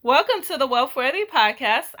Welcome to the Wealth Worthy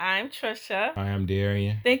Podcast. I'm Trisha. I am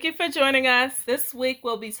Darian. Thank you for joining us. This week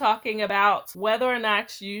we'll be talking about whether or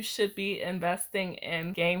not you should be investing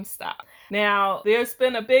in GameStop. Now, there's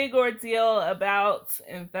been a big ordeal about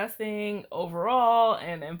investing overall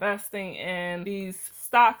and investing in these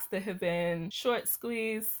stocks that have been short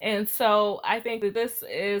squeezed. And so I think that this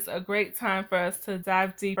is a great time for us to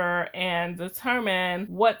dive deeper and determine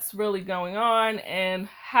what's really going on and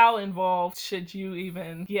how involved should you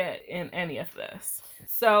even get in any of this.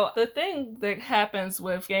 So the thing that happens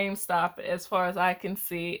with GameStop, as far as I can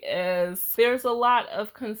see, is there's a lot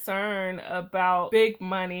of concern about big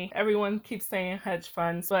money. Everyone keeps saying hedge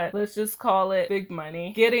funds, but let's just call it big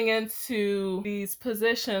money, getting into these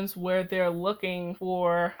positions where they're looking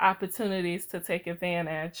for opportunities to take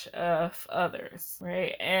advantage of others,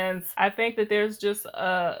 right? And I think that there's just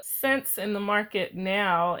a sense in the market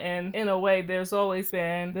now, and in a way there's always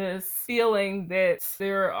been this feeling that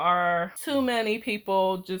there are too many people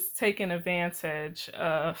just taking advantage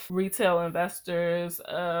of retail investors,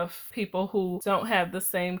 of people who don't have the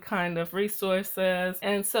same kind of resources.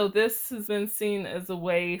 And so this has been seen as a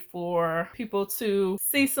way for people to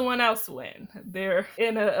see someone else win. They're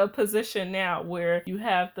in a position now where you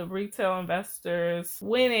have the retail investors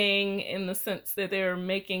winning in the sense that they're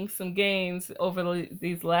making some gains over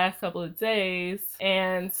these last couple of days,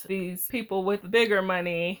 and these people with bigger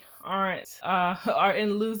money are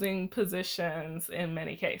in losing positions in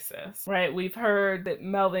many cases, right? We've heard that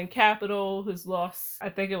Melvin Capital has lost, I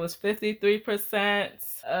think it was 53%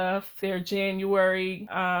 of their January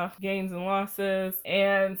gains and losses.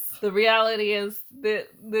 And the reality is that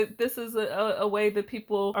this is a way that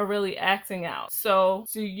people are really acting out. So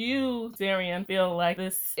do you, Darian, feel like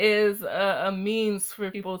this is a means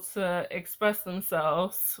for people to express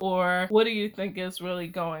themselves, or what do you think is really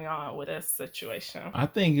going on with this situation? I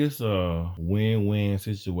think it's a win-win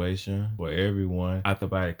situation for everyone. I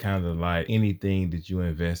think about it kind of like anything that you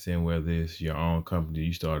invest in, whether it's your own company,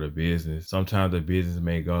 you start a business. Sometimes the business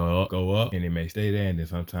may go up, and it may stay there, and then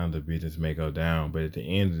sometimes the business may go down. But at the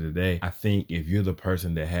end of the day, I think if you're the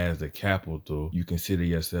person that has the capital, you consider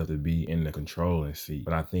yourself to be in the controlling seat.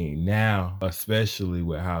 But I think now, especially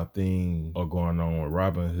with how things are going on with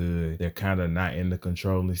Robinhood, they're kind of not in the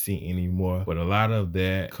controlling seat anymore. But a lot of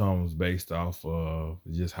that comes based off of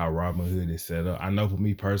just how Robinhood is set up. I know for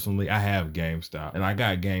me personally, I have GameStop, and I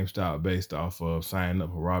got GameStop based off of signing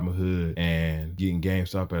up for Robinhood and getting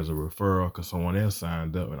GameStop as a referral because someone else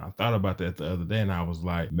signed up. And I thought about that the other day, and I was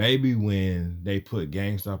like, maybe when they put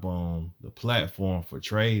GameStop on the platform for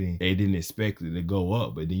trading, they didn't expect it to go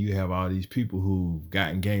up. But then you have all these people who've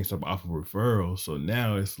gotten GameStop off of referrals. So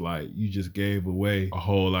now it's like you just gave away a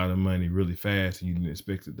whole lot of money really fast, and you didn't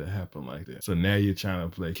expect it to happen like that. So now you're trying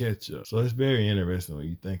to play catch up. So it's very interesting when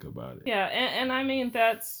you think about it. Yeah, and I mean,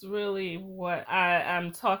 that's really what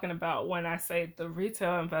I'm talking about when I say the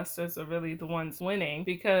retail investors are really the ones winning,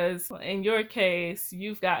 because in your case,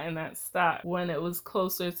 you've gotten that stock when it was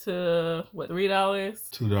closer to, what, $3?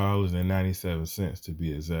 $2.97 to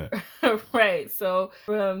be exact. Right, so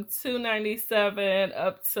from $2.97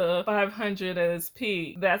 up to $500 at its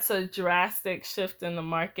peak, that's a drastic shift in the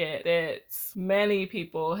market that many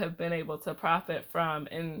people have been able to profit from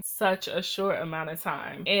in such a short amount of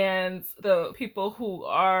time. And the people who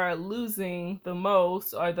are losing the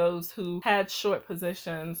most are those who had short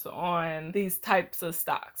positions on these types of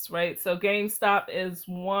stocks, right? So GameStop is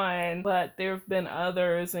one, but there have been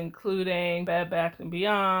others, including Bed Bath &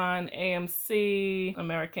 Beyond, AMC,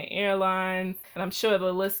 American Airlines, and I'm sure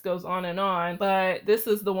the list goes on, but this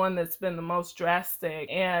is the one that's been the most drastic.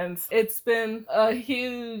 And it's been a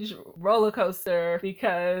huge roller coaster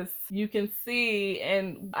because you can see,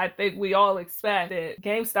 and I think we all expect, that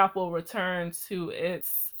GameStop will return to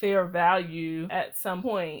its fair value at some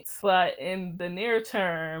point, but in the near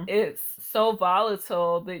term, it's so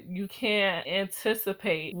volatile that you can't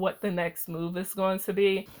anticipate what the next move is going to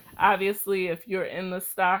be. Obviously, if you're in the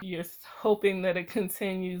stock, you're hoping that it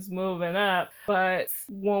continues moving up. But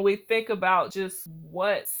when we think about just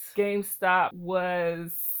what GameStop was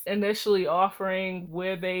initially offering,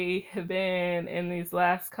 where they have been in these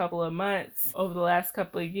last couple of months, over the last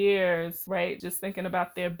couple of years, right? Just thinking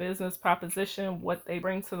about their business proposition, what they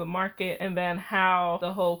bring to the market, and then how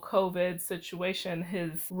the whole COVID situation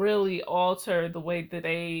has really altered the way that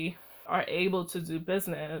they are able to do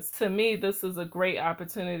business. To me, this is a great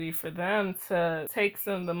opportunity for them to take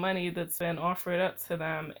some of the money that's been offered up to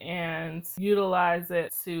them and utilize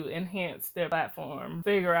it to enhance their platform.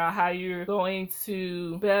 Figure out how you're going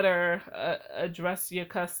to better address your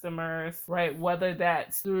customers, right? Whether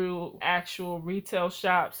that's through actual retail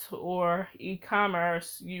shops or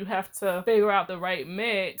e-commerce, you have to figure out the right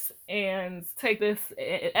mix and take this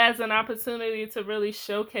as an opportunity to really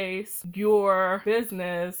showcase your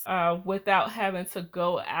business without having to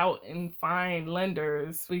go out and find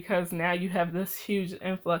lenders, because now you have this huge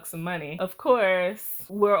influx of money. Of course,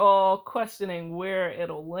 we're all questioning where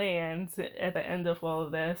it'll land at the end of all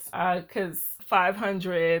of this, because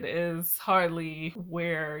 500 is hardly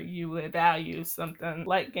where you would value something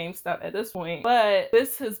like GameStop at this point. But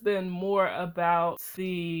this has been more about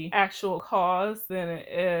the actual cause than it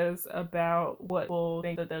is about what people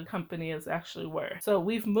think that the company is actually worth. So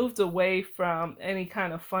we've moved away from any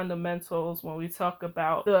kind of fundamentals when we talk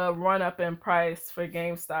about the run up in price for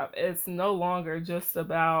GameStop. It's no longer just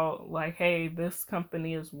about like, hey, this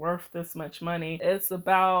company is worth this much money. It's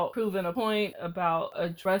about proving a point, about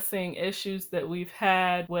addressing issues that we've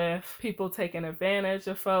had with people taking advantage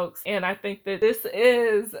of folks. And I think that this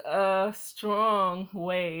is a strong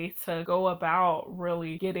way to go about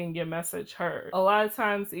really getting your message heard. A lot of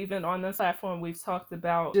times, even on this platform, we've talked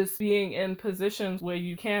about just being in positions where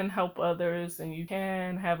you can help others and you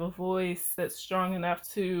can have a voice that's strong enough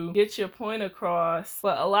to get your point across.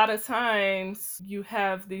 But a lot of times you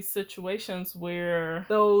have these situations where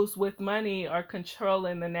those with money are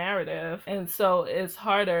controlling the narrative, and so it's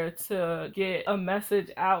harder to get a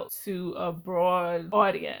message out to a broad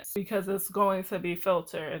audience because it's going to be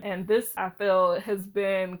filtered. And this, I feel, has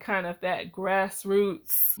been kind of that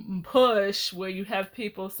grassroots push where you have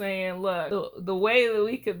people saying, look, the way that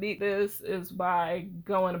we could beat this is by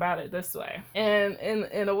going about it this way. And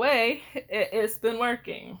in a way, it's been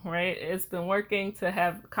working, right? It's been working to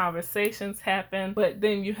have conversations happen, but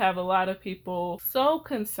then you have a lot of people so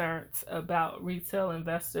concerned about retail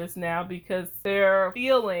investors now because they're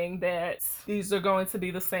feeling that these are going to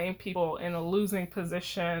be the same people in a losing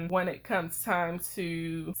position when it comes time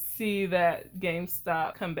to see that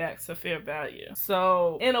GameStop come back to fair value.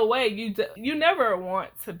 So in a way, you never want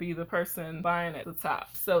to be the person buying at the top.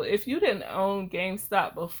 So if you didn't own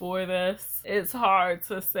GameStop before this, it's hard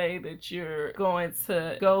to say that you're going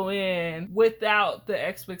to go in without the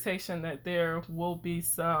expectation that there will be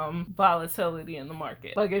some volatility in the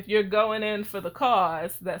market. Like if you're going in for the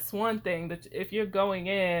cause, that's one thing. But if you're going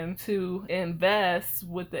in to invest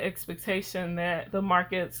with the expectation that the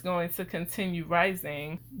market's going to continue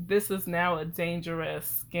rising, this is now a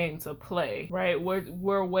dangerous game to play, right?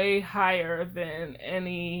 We're way higher than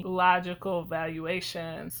any logical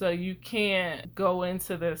valuation. So you can't go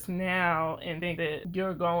into this now and think that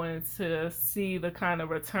you're going to see the kind of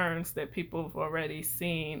returns that people have already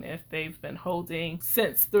seen if they've been holding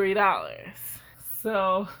since $3.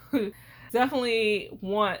 So definitely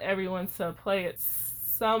want everyone to play it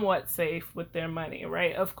somewhat safe with their money,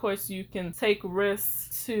 right? Of course, you can take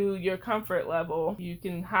risks to your comfort level. You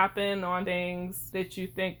can hop in on things that you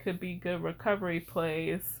think could be good recovery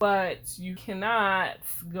plays, but you cannot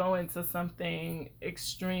go into something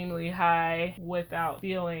extremely high without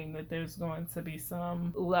feeling that there's going to be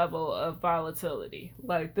some level of volatility.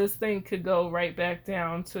 Like this thing could go right back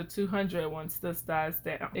down to 200 once this dies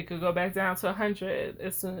down. It could go back down to 100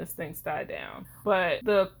 as soon as things die down. But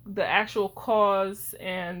the actual cause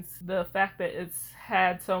and the fact that it's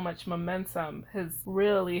had so much momentum has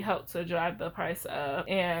really helped to drive the price up.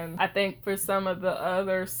 And I think for some of the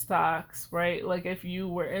other stocks, right, like if you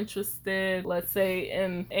were interested, let's say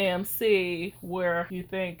in AMC, where you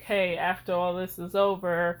think, hey, after all this is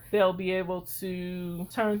over, they'll be able to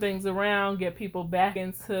turn things around, get people back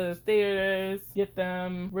into theaters, get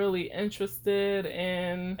them really interested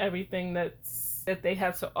in everything that they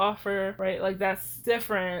have to offer, right? Like that's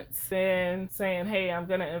different than saying, hey, I'm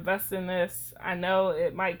gonna invest in this. I know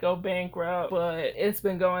it might go bankrupt, but it's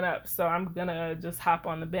been going up, so I'm gonna just hop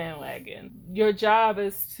on the bandwagon. Your job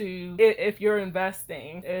is to, if you're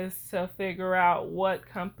investing, is to figure out what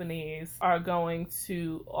companies are going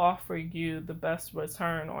to offer you the best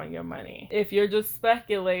return on your money. If you're just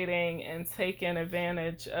speculating and taking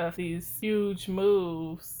advantage of these huge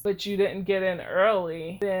moves, but you didn't get in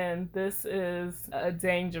early, then this is a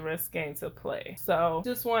dangerous game to play. So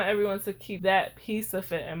just want everyone to keep that piece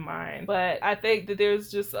of it in mind. But I think that there's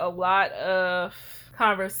just a lot of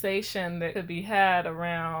conversation that could be had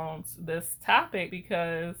around this topic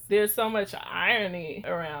because there's so much irony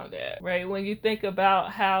around it, right? When you think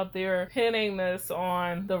about how they're pinning this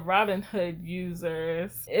on the Robinhood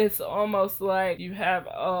users, it's almost like you have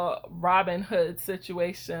a Robinhood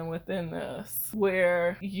situation within this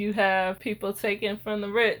where you have people taking from the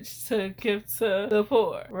rich to give to the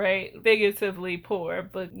poor, right? Figuratively poor,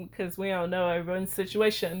 but because we don't know everyone's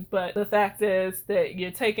situation, but the fact is that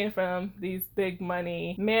you're taking from these big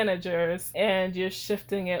money managers and you're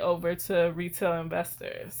shifting it over to retail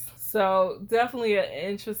investors. So definitely an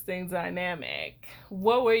interesting dynamic.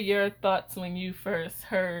 What were your thoughts when you first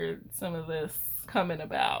heard some of this coming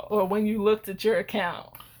about, or when you looked at your account?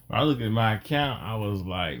 When I looked at my account, I was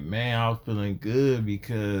like, man, I was feeling good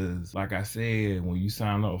because, like I said, when you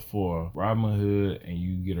sign up for Robinhood and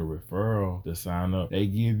you get a referral to sign up, they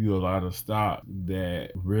give you a lot of stock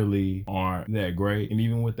that really aren't that great. And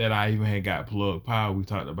even with that, I even had got Plug Power. We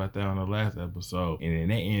talked about that on the last episode, and then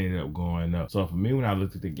they ended up going up. So for me, when I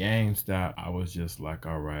looked at the GameStop, I was just like,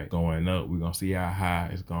 all right, going up. We're going to see how high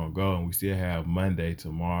it's going to go. And we still have Monday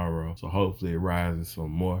tomorrow. So hopefully it rises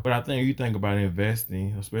some more. But I think you think about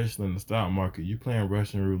investing, especially in the stock market, you're playing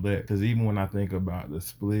Russian roulette. Because even when I think about the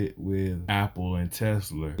split with Apple and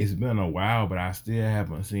Tesla, it's been a while, but I still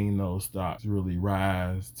haven't seen those stocks really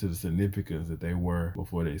rise to the significance that they were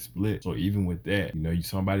before they split. So even with that,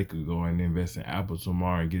 somebody could go and invest in Apple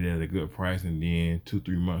tomorrow and get it at a good price, and then 2-3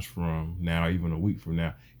 months from now, even a week from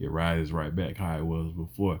now, it rises right back how it was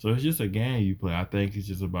before. So it's just a game you play. I think it's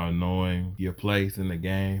just about knowing your place in the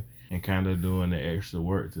game and kind of doing the extra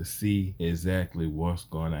work to see exactly what's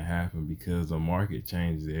going to happen, because the market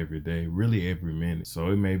changes every day, really every minute. So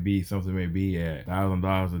it may be something may be at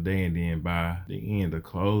 $1,000 a day, and then by the end of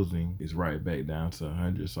closing, it's right back down to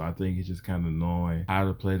 100. So I think it's just kind of knowing how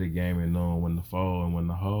to play the game and knowing when to fold and when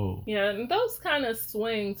to hold. Yeah, and those kind of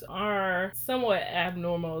swings are somewhat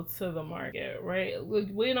abnormal to the market, right?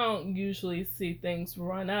 We don't usually see things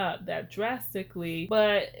run up that drastically,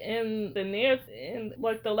 but in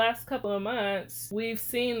like the last couple of months, we've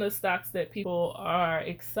seen the stocks that people are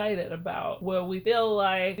excited about, where we feel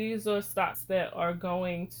like these are stocks that are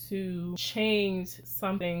going to change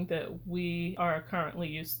something that we are currently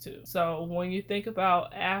used to. So when you think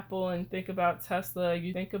about Apple and think about Tesla,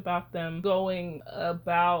 you think about them going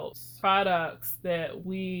about products that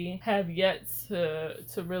we have yet to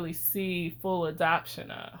really see full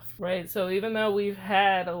adoption of, right? So even though we've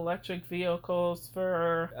had electric vehicles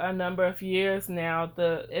for a number of years now,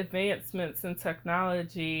 the advancements in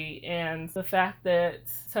technology and the fact that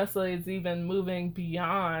Tesla is even moving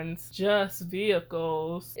beyond just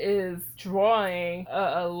vehicles is drawing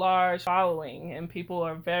a large following, and people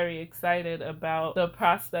are very excited about the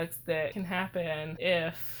prospects that can happen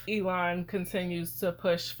if Elon continues to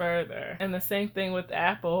push further. And the same thing with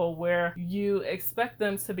Apple, where you expect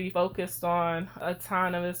them to be focused on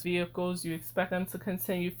autonomous vehicles, you expect them to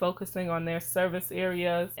continue focusing on their service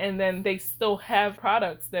areas, and then they still have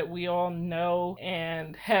products that we all know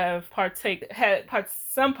and have had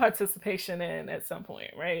some participation in at some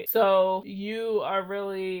point, right? So you are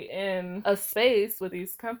really in a space with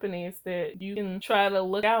these companies that you can try to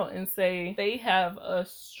look out and say they have a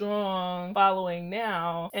strong following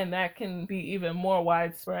now, and that can be even more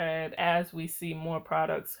widespread as we see more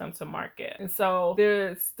products come to market. And so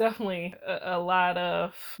there's definitely a lot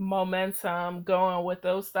of momentum going with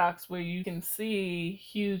those stocks where you can see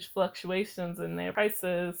huge fluctuations in their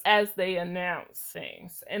prices as they announce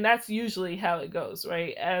things. And that's usually how it goes, right?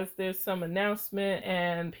 As there's some announcement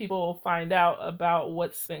and people find out about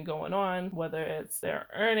what's been going on, whether it's their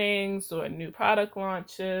earnings or new product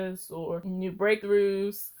launches or new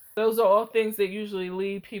breakthroughs, those are all things that usually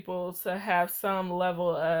lead people to have some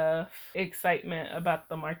level of excitement about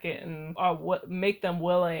the market and are what make them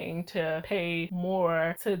willing to pay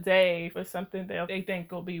more today for something that they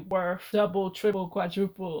think will be worth double, triple,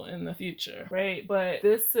 quadruple in the future, right? But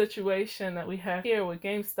this situation that we have here with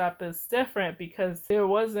GameStop is different because there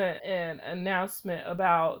wasn't an announcement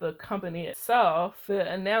about the company itself. The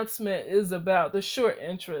announcement is about the short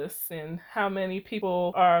interest and how many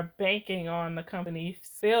people are banking on the company's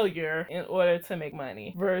failure in order to make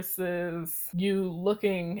money, versus you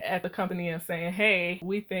looking at the company and saying, hey,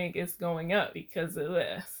 we think it's going up because of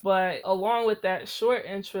this. But along with that short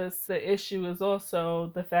interest, the issue is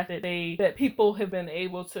also the fact that people have been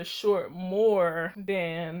able to short more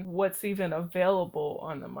than what's even available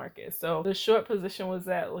on the market. So the short position was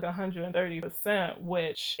at like 130%,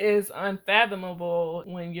 which is unfathomable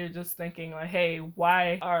when you're just thinking like, hey,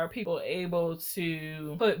 why are people able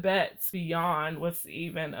to put bets beyond what's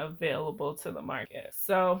even information available to the market.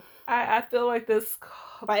 So I feel like this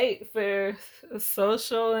fight for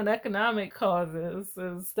social and economic causes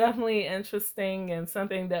is definitely interesting and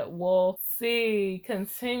something that we'll see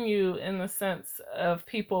continue in the sense of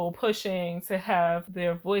people pushing to have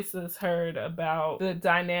their voices heard about the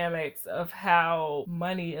dynamics of how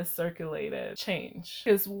money is circulated change.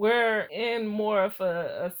 Because we're in more of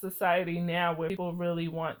a society now where people really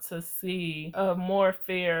want to see a more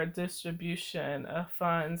fair distribution of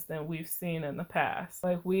funds than we've seen in the past.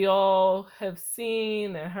 Like, we all have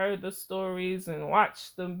seen and heard the stories and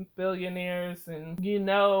watched the billionaires, and you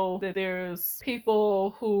know that there's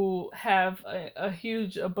people who have a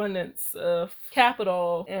huge abundance of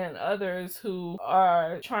capital and others who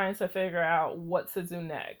are trying to figure out what to do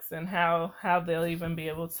next and how they'll even be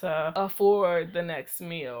able to afford the next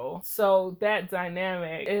meal. So that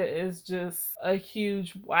dynamic is just a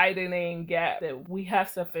huge widening gap that we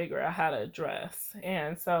have to figure out how to address.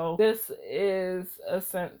 And so this is a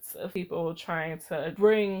sense of people trying to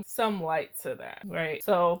bring some light to that, right?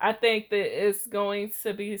 So I think that it's going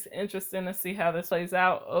to be interesting to see how this plays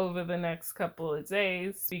out over the next couple of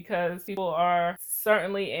days, because people are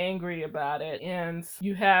certainly angry about it, and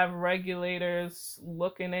you have regulators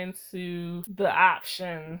looking into the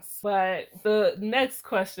options. But the next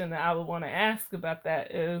question that I would want to ask about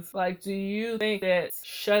that is, like, do you think that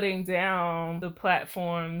shutting down the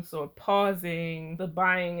platforms or pausing the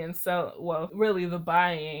buying and sell, well, really the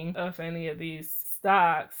buying of any of these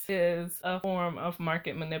stocks is a form of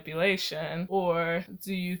market manipulation? Or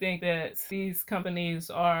do you think that these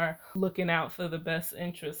companies are looking out for the best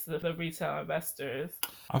interests of the retail investors?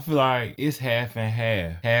 I feel like it's half and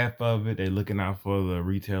half. Half of it, they're looking out for the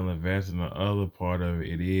retail investor, and the other part of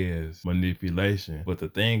it is manipulation. But the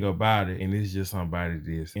thing about it, and it's just somebody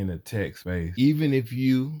that's in the tech space, even if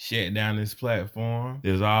you shut down this platform,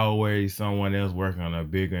 there's always someone else working on a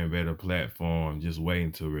bigger and better platform just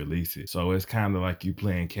waiting to release it. So it's kind of like you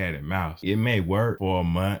playing cat and mouse. It may work for a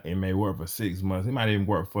month, it may work for 6 months, it might even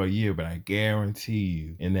work for a year, but I guarantee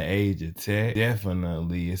you, in the age of tech,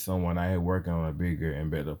 definitely it's someone out here working on a bigger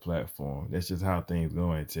and better platform. That's just how things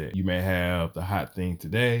go in tech. You may have the hot thing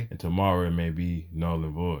today, and tomorrow it may be null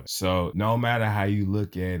and void. So no matter how you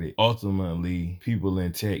look at it, ultimately people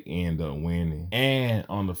in tech end up winning. And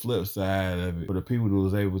on the flip side of it, for the people who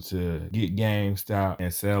was able to get GameStop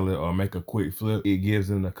and sell it or make a quick flip, it gives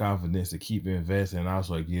them the confidence to keep investing, and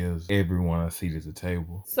also gives everyone a seat at the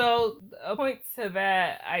table. So a point to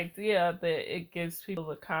that idea that it gives people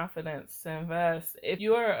the confidence to invest, if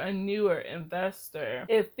you're a newer investor,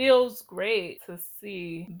 it feels great to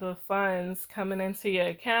see the funds coming into your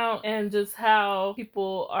account and just how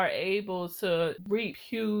people are able to reap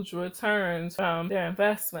huge returns from their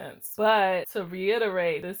investments. But to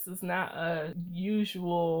reiterate, this is not a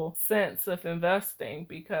usual sense of investing,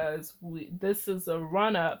 because this is a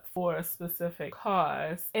run-up for a specific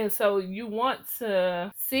cause. And so you want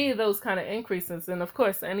to see those kind of increases. And of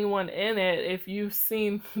course, anyone in it, if you've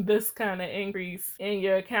seen this kind of increase in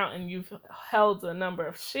your account and you've held a number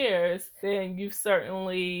of shares, then you've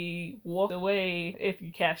certainly walked away, if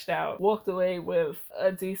you cashed out, walked away with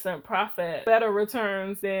a decent profit, better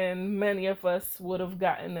returns than many of us would have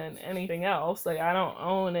gotten in anything else. Like, I don't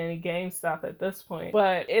own any GameStop at this point,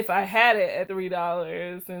 but if I had it at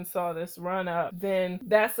 $3 and saw this run up, then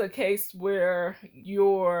that's a case where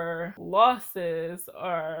your losses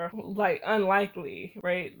are like unlikely,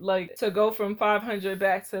 right? Like, to go from 500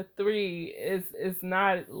 back to 3 is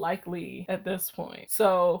not likely at this point.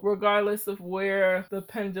 So regardless of where the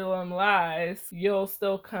pendulum lies, you'll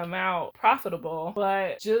still come out profitable.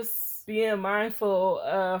 But just being mindful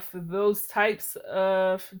of those types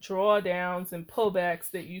of drawdowns and pullbacks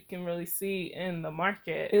that you can really see in the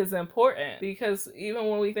market is important, because even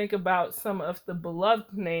when we think about some of the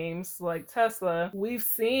beloved names like Tesla, we've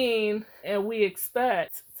seen and we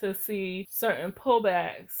expect to see certain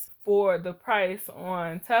pullbacks for the price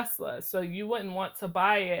on Tesla. So you wouldn't want to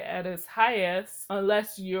buy it at its highest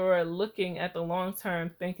unless you're looking at the long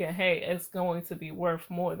term thinking, hey, it's going to be worth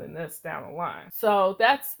more than this down the line. So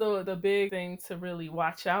that's the big thing to really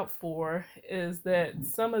watch out for, is that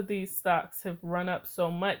some of these stocks have run up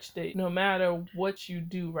so much that no matter what you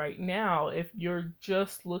do right now, if you're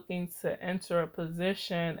just looking to enter a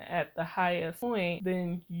position at the highest point,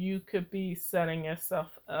 then you could be setting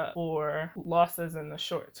yourself up for losses in the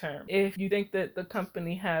short term. If you think that the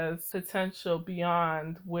company has potential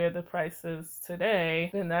beyond where the price is today,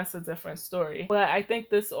 then that's a different story. But I think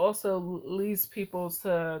this also leads people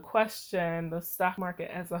to question the stock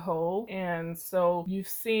market as a whole. And so you've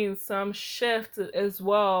seen some shift as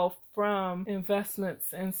well from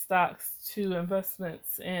investments in stocks to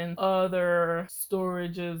investments in other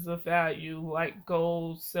storages of value like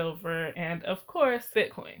gold, silver, and of course,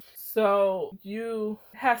 Bitcoin. So you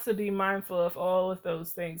have to be mindful of all of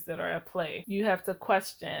those things that are at play. You have to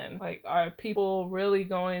question, like, are people really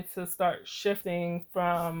going to start shifting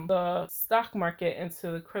from the stock market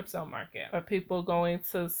into the crypto market? Are people going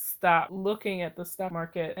to stop looking at the stock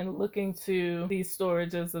market and looking to these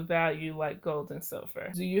storages of value like gold and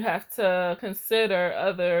silver? Do you have to consider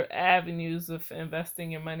other avenues of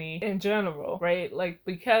investing your money in general, right? Like,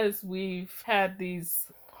 because we've had these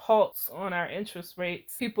halts on our interest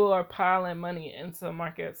rates, people are piling money into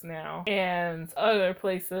markets now, and other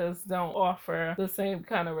places don't offer the same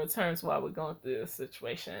kind of returns while we're going through this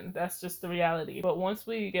situation. That's just the reality. But once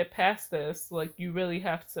we get past this, like, you really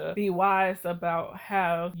have to be wise about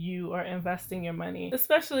how you are investing your money,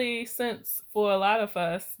 especially since for a lot of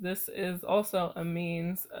us, this is also a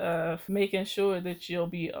means of making sure that you'll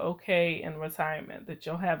be okay in retirement, that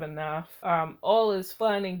you'll have enough. All is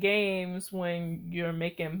fun and games when you're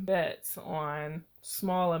making bets on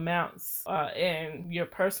small amounts in your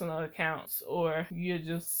personal accounts, or you're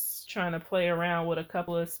just trying to play around with a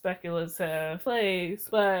couple of speculative plays.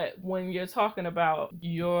 But when you're talking about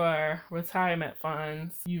your retirement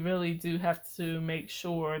funds, you really do have to make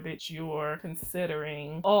sure that you're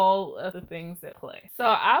considering all of the things at play. So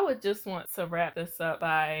I would just want to wrap this up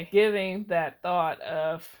by giving that thought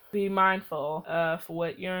of be mindful of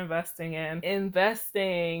what you're investing in.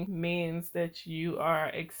 Investing means that you are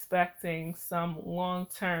expecting some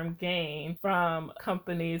long-term gain from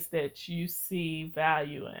companies that you see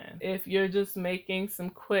value in. If you're just making some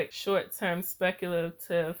quick short-term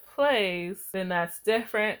speculative plays, then that's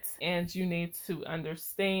different, and you need to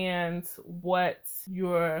understand what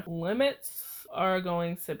your limits are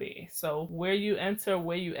going to be. So where you enter,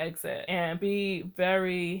 where you exit, and be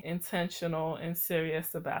very intentional and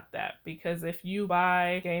serious about that. Because if you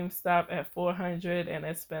buy GameStop at 400 and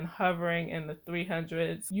it's been hovering in the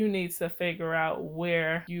 300s, you need to figure out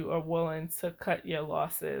where you are willing to cut your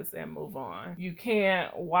losses and move on. You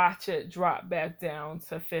can't watch it drop back down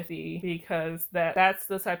to 50, because that's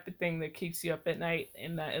the type of thing that keeps you up at night,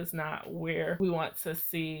 and that is not where we want to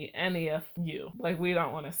see any of you. Like, we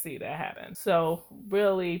don't want to see that happen. So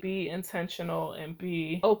really be intentional and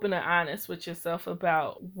be open and honest with yourself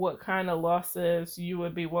about what kind of losses you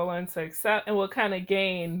would be willing to accept and what kind of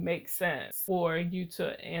gain makes sense for you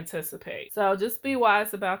to anticipate. So just be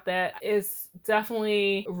wise about that. It's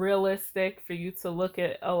definitely realistic for you to look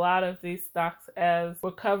at a lot of these stocks as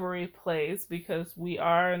recovery plays, because we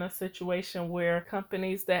are in a situation where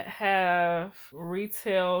companies that have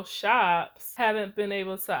retail shops haven't been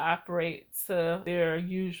able to operate to their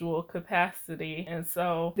usual capacity, and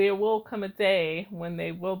so there will come a day when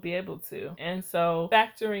they will be able to. And so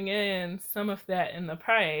factoring in some of that in the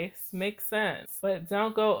price makes sense, but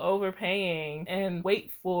don't go overpaying and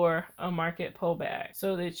wait for a market pullback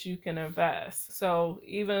so that you can invest. So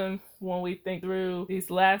even when we think through these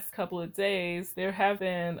last couple of days, there have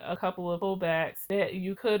been a couple of pullbacks that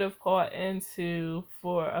you could have caught into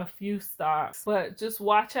for a few stocks, but just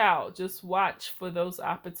watch out. Just watch for those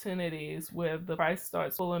opportunities where the price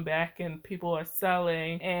starts pulling back and people are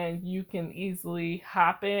selling, and you can easily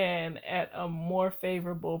hop in at a more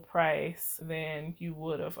favorable price than you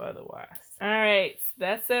would have otherwise. All right,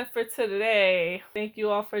 that's it for today. Thank you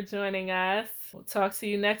all for joining us. We'll talk to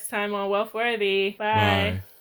you next time on Wealthworthy. Bye. Bye.